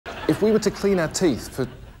If we were to clean our teeth for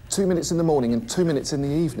 2 minutes in the morning and 2 minutes in the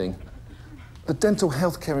evening, the dental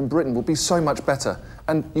health care in Britain would be so much better,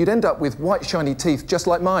 and you'd end up with white, shiny teeth just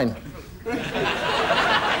like mine.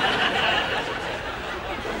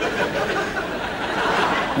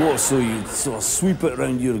 What, so you'd sort of sweep it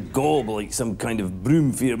around your gob like some kind of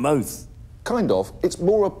broom for your mouth? Kind of. It's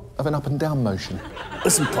more of an up-and-down motion.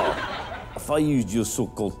 Listen, pal, if I used your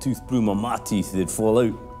so-called tooth broom on my teeth, they'd fall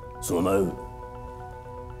out. So I'm out.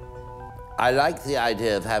 I like the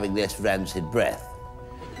idea of having less rancid breath.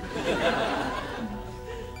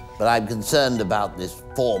 But I'm concerned about this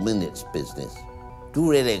 4 minutes business. Do you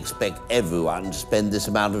really expect everyone to spend this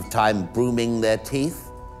amount of time brooming their teeth,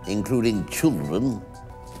 including children?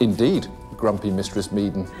 Indeed, grumpy Mistress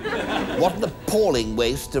Meaden. What an appalling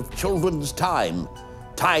waste of children's time.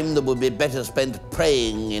 Time that would be better spent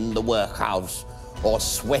praying in the workhouse or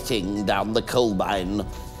sweating down the coal mine.